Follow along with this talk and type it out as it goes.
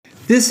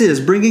This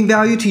is Bringing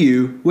Value to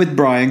You with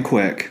Brian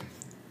Quick.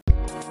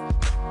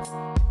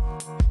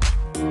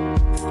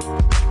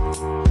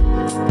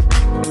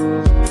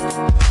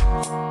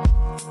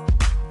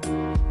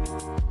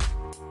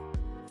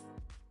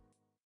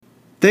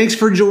 Thanks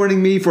for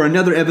joining me for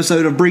another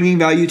episode of Bringing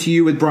Value to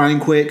You with Brian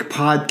Quick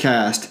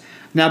podcast.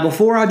 Now,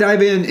 before I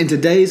dive in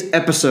today's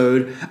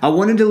episode, I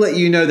wanted to let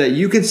you know that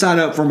you can sign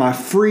up for my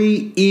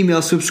free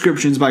email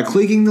subscriptions by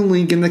clicking the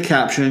link in the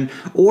caption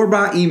or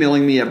by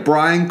emailing me at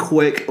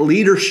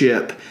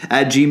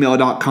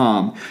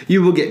brianquickleadership@gmail.com.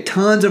 You will get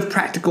tons of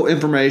practical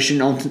information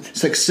on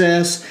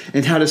success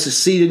and how to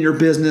succeed in your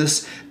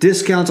business,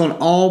 discounts on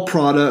all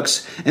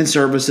products and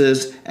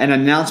services, and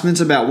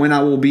announcements about when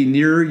I will be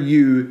near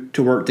you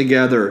to work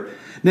together.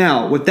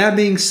 Now, with that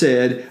being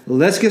said,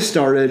 let's get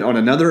started on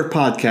another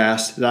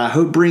podcast that I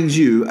hope brings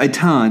you a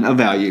ton of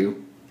value.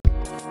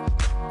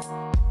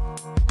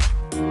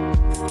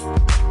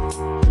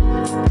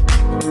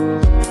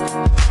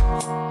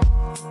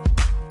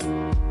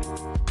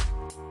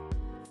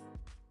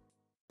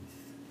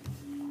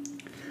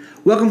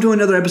 Welcome to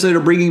another episode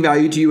of Bringing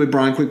Value to You with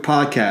Brian Quick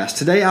podcast.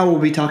 Today I will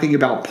be talking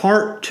about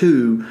part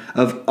 2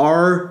 of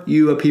Are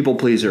You a People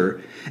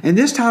Pleaser? And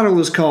this title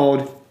is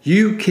called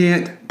You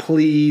Can't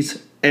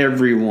Please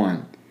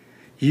Everyone.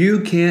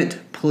 You can't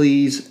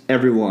please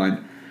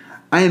everyone.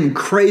 I am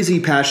crazy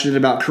passionate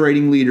about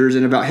creating leaders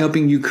and about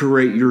helping you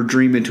create your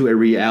dream into a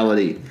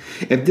reality.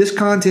 If this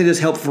content is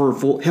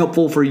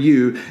helpful for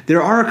you,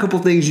 there are a couple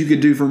things you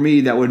could do for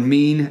me that would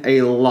mean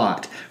a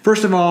lot.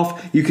 First of all,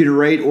 you can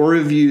rate or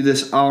review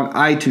this on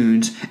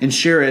iTunes and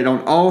share it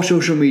on all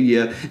social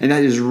media, and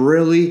that is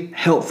really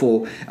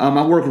helpful.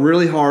 I work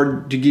really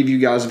hard to give you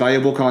guys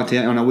valuable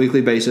content on a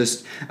weekly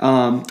basis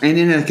and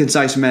in a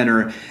concise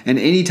manner, and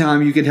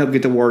anytime you can help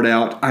get the word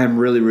out, I am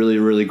really, really,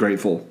 really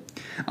grateful.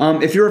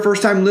 If you're a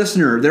first-time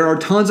listener, there are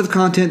tons of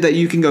content that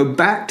you can go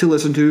back to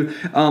listen to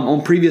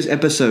on previous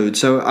episodes.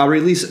 So I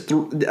release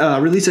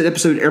an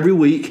episode every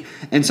week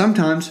and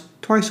sometimes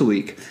twice a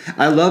week.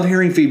 I love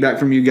hearing feedback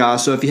from you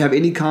guys. So if you have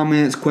any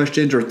comments,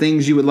 questions, or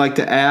things you would like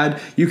to add,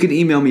 you can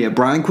email me at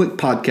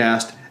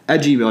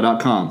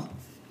brianquickpodcast@gmail.com.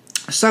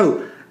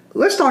 So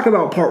let's talk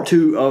about part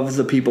 2 of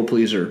the people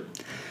pleaser.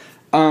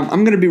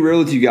 I'm going to be real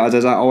with you guys,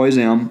 as I always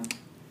am.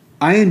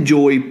 I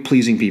enjoy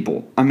pleasing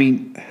people. I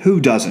mean, who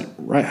doesn't,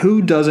 right?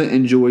 Who doesn't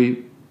enjoy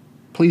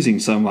pleasing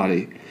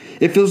somebody?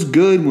 It feels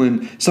good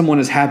when someone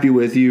is happy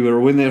with you or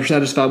when they're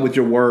satisfied with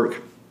your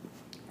work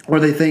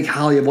or they think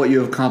highly of what you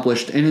have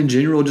accomplished and in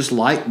general just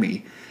like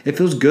me. It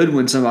feels good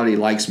when somebody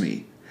likes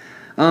me.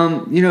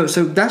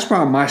 So that's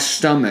why my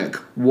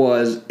stomach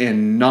was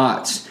in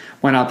knots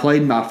when I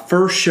played my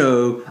first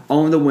show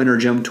on the Winter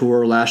Gym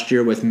Tour last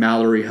year with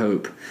Mallory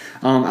Hope.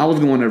 I was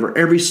going over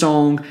every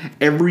song,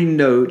 every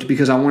note,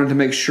 because I wanted to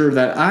make sure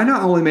that I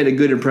not only made a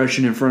good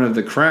impression in front of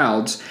the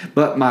crowds,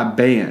 but my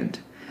band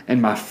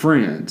and my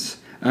friends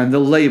and the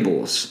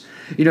labels.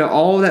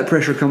 All that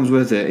pressure comes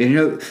with it.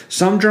 And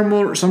some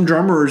drummers on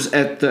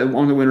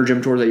the Winter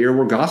Gym Tour that year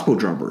were gospel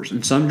drummers,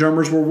 and some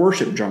drummers were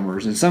worship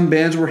drummers, and some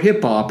bands were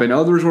hip hop, and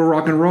others were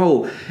rock and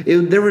roll.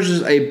 There was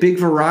just a big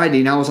variety,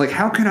 and I was like,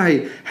 how can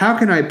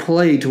I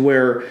play to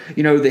where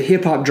the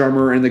hip hop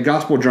drummer and the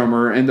gospel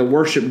drummer and the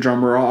worship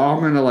drummer are all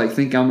gonna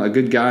think I'm a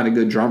good guy and a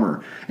good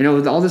drummer?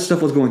 All this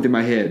stuff was going through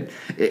my head,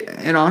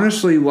 and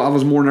honestly, I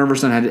was more nervous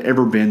than I had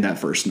ever been that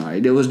first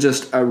night. It was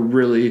just a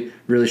really,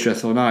 really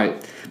stressful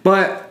night,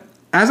 but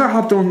as I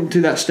hopped onto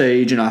that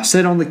stage and I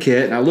sat on the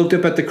kit and I looked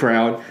up at the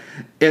crowd,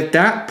 at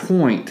that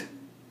point,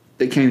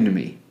 it came to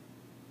me.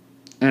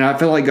 And I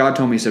felt like God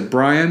told me, He said,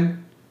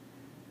 Brian,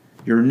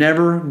 you're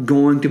never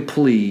going to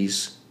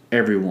please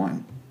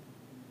everyone.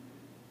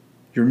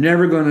 You're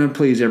never going to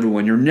please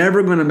everyone. You're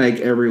never going to make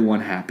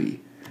everyone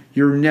happy.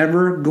 You're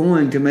never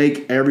going to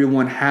make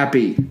everyone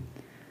happy.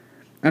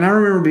 And I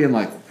remember being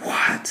like,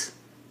 what?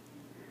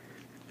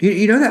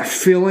 You know that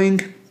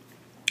feeling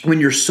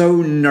when you're so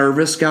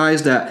nervous,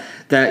 guys, that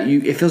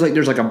it feels like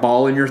there's like a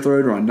ball in your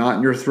throat or a knot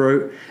in your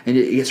throat, and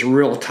it gets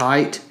real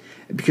tight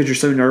because you're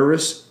so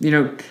nervous.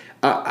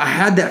 I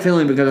had that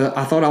feeling because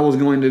I thought I was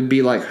going to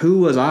be like, who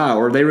was I?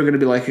 Or they were going to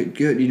be like,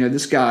 good,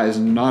 this guy is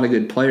not a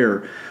good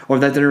player, or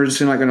that they're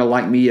just not going to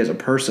like me as a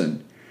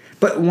person.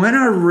 But when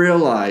I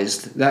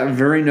realized that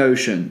very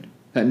notion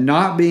that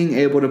not being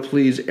able to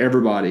please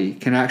everybody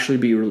can actually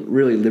be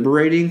really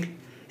liberating,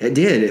 it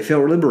did. It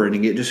felt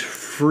liberating. It just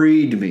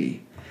freed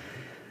me.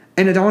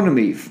 And it dawned on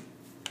me,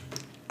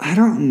 I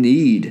don't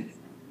need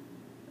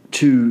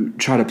to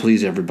try to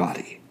please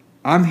everybody.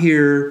 I'm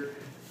here,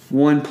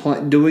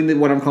 doing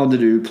what I'm called to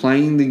do,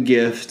 playing the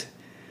gift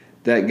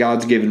that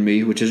God's given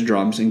me, which is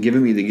drums, and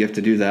giving me the gift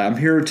to do that. I'm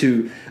here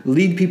to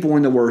lead people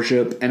into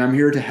worship, and I'm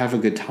here to have a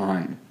good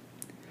time.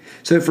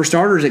 So for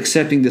starters,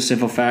 accepting this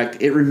simple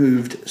fact, it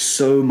removed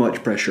so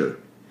much pressure.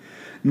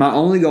 My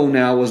only goal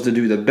now was to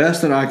do the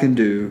best that I can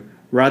do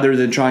rather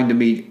than trying to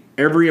meet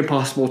every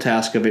impossible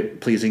task of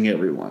it pleasing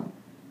everyone.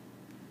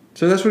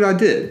 So that's what I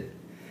did.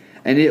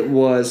 And it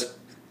was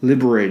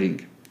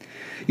liberating.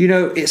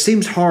 It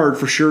seems hard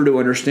for sure to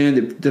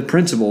understand the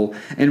principle.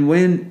 And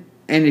when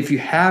And if you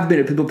have been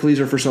a people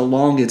pleaser for so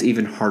long, it's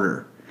even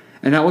harder.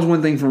 And that was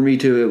one thing for me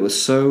too. It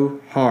was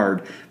so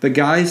hard. But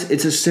guys,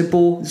 this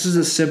is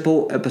a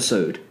simple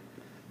episode.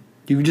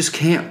 You just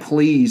can't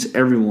please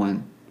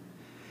everyone.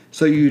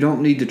 So you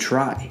don't need to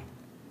try.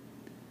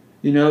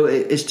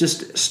 It's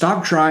just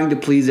stop trying to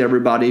please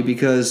everybody,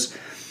 because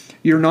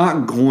you're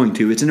not going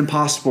to. It's an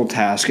impossible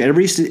task.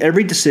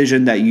 Every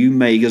decision that you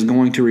make is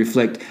going to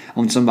reflect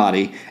on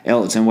somebody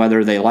else, and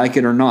whether they like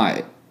it or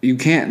not. You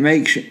can't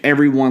make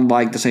everyone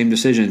like the same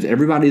decisions.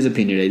 Everybody's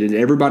opinionated.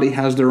 Everybody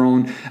has their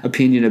own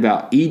opinion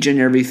about each and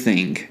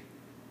everything.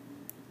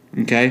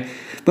 Okay?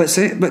 But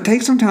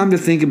take some time to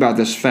think about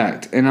this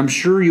fact, and I'm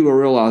sure you will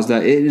realize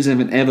that it is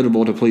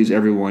inevitable to please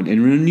everyone.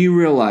 And when you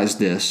realize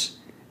this,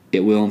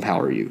 it will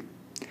empower you.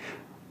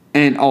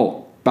 And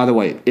by the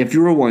way, if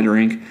you were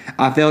wondering,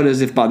 I felt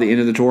as if by the end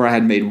of the tour I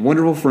had made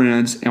wonderful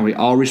friends and we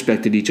all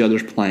respected each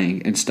other's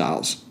playing and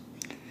styles.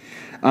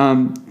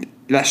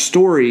 That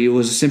story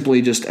was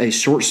simply just a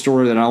short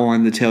story that I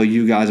wanted to tell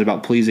you guys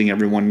about pleasing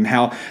everyone, and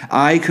how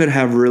I could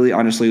have really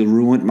honestly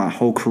ruined my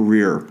whole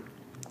career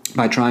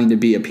by trying to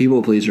be a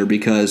people pleaser,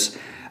 because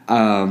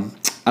I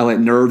let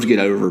nerves get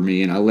over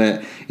me, and I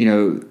let,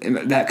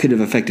 that could have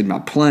affected my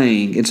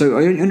playing. And so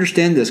I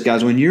understand this,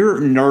 guys. When you're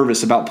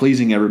nervous about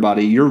pleasing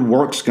everybody, your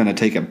work's going to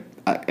take an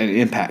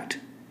impact,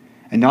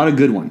 and not a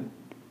good one.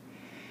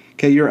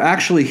 Okay, you're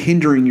actually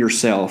hindering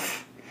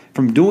yourself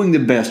from doing the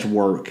best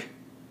work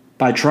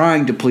by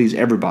trying to please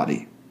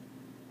everybody.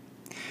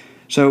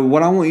 So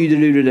what I want you to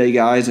do today,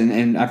 guys,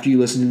 and after you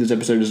listen to this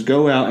episode, is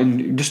go out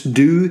and just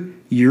do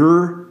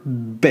your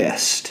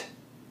best.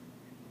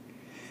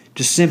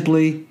 Just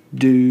simply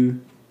do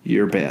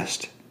your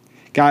best.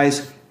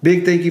 Guys,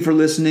 big thank you for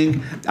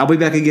listening. I'll be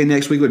back again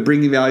next week with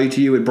Bringing Value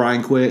to You with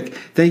Brian Quick.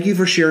 Thank you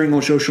for sharing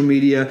on social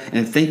media,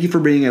 and thank you for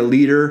being a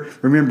leader.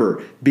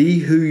 Remember, be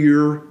who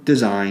you're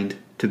designed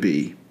to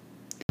be.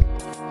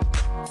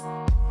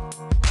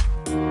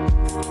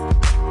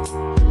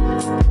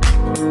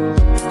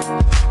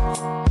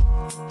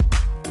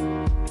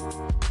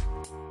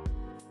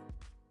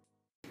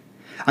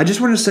 I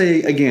just want to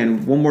say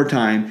again, one more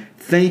time,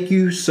 thank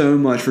you so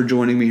much for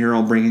joining me here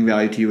on Bringing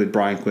Value to You with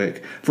Brian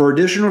Quick. For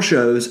additional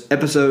shows,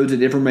 episodes,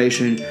 and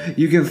information,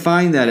 you can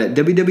find that at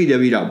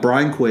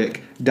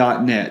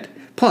www.brianquick.net.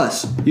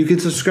 Plus, you can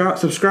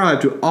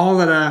subscribe to all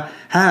that I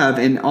have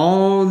and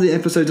all the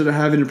episodes that I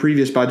have in the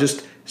previous by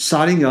just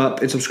signing up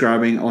and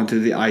subscribing onto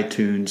the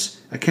iTunes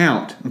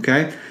account.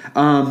 Okay?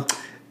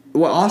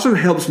 What also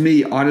helps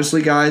me,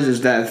 honestly, guys, is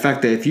that the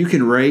fact that if you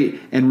can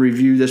rate and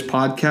review this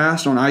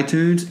podcast on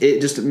iTunes, it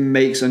just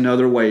makes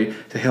another way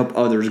to help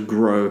others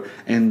grow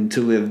and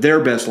to live their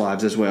best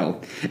lives as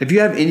well. If you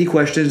have any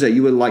questions that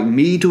you would like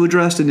me to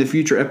address in the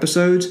future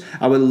episodes,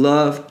 I would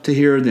love to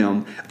hear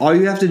them. All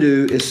you have to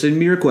do is send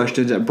me your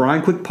questions at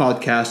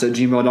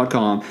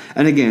brianquickpodcast@gmail.com.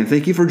 And again,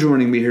 thank you for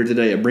joining me here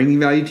today at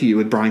Bringing Value to You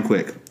with Brian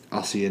Quick.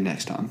 I'll see you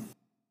next time.